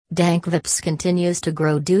Dank Vapes continues to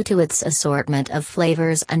grow due to its assortment of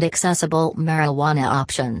flavors and accessible marijuana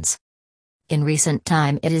options. In recent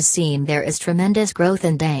time it is seen there is tremendous growth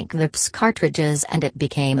in Dank Vapes cartridges and it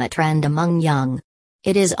became a trend among young.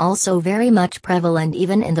 It is also very much prevalent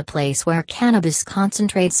even in the place where cannabis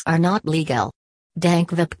concentrates are not legal.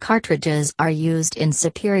 Dank Vape cartridges are used in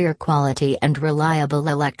superior quality and reliable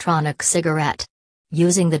electronic cigarette.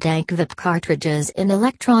 Using the Dank Vape cartridges in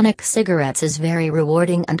electronic cigarettes is very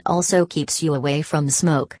rewarding and also keeps you away from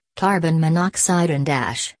smoke, carbon monoxide and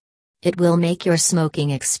ash. It will make your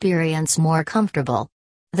smoking experience more comfortable.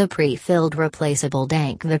 The pre-filled replaceable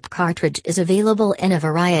Dank Vape cartridge is available in a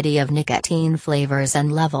variety of nicotine flavors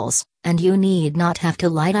and levels, and you need not have to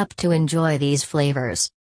light up to enjoy these flavors.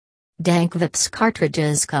 Dank Vapes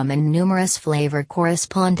cartridges come in numerous flavor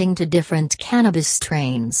corresponding to different cannabis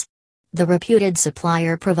strains. The reputed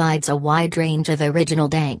supplier provides a wide range of original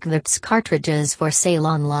Dank Vapes cartridges for sale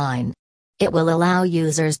online. It will allow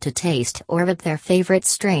users to taste or vape their favorite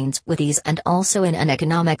strains with ease and also in an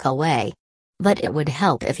economical way. But it would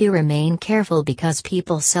help if you remain careful because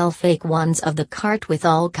people sell fake ones of the cart with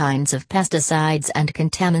all kinds of pesticides and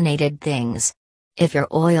contaminated things. If your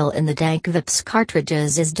oil in the Dank Vapes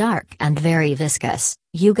cartridges is dark and very viscous,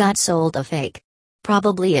 you got sold a fake.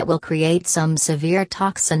 Probably it will create some severe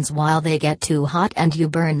toxins while they get too hot and you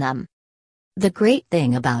burn them. The great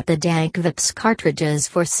thing about the Dank Vapes cartridges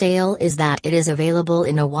for sale is that it is available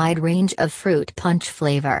in a wide range of fruit punch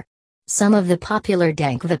flavor. Some of the popular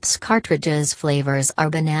Dank Vapes cartridges flavors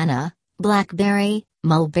are banana, blackberry,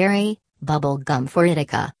 mulberry, bubblegum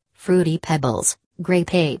Indica, fruity pebbles,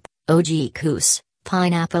 grape ape, OG Goose,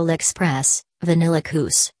 pineapple express, vanilla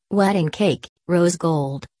goose, wedding cake, rose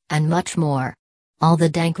gold, and much more. All the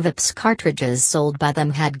Dank Vapes cartridges sold by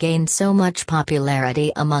them had gained so much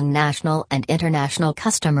popularity among national and international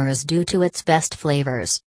customers due to its best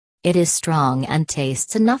flavors. It is strong and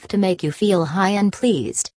tastes enough to make you feel high and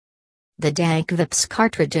pleased. The Dank Vapes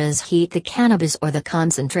cartridges heat the cannabis or the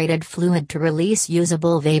concentrated fluid to release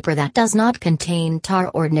usable vapor that does not contain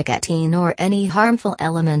tar or nicotine or any harmful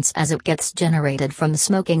elements as it gets generated from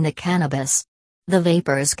smoking the cannabis. The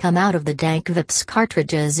vapors come out of the Dank Vapes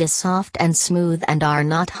cartridges is soft and smooth and are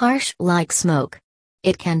not harsh like smoke.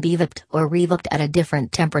 It can be vaped or revaped at a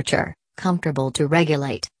different temperature, comfortable to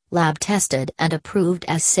regulate, lab tested and approved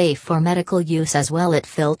as safe for medical use as well. It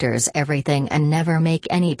filters everything and never make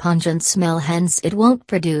any pungent smell, hence it won't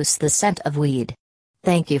produce the scent of weed.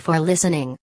 Thank you for listening.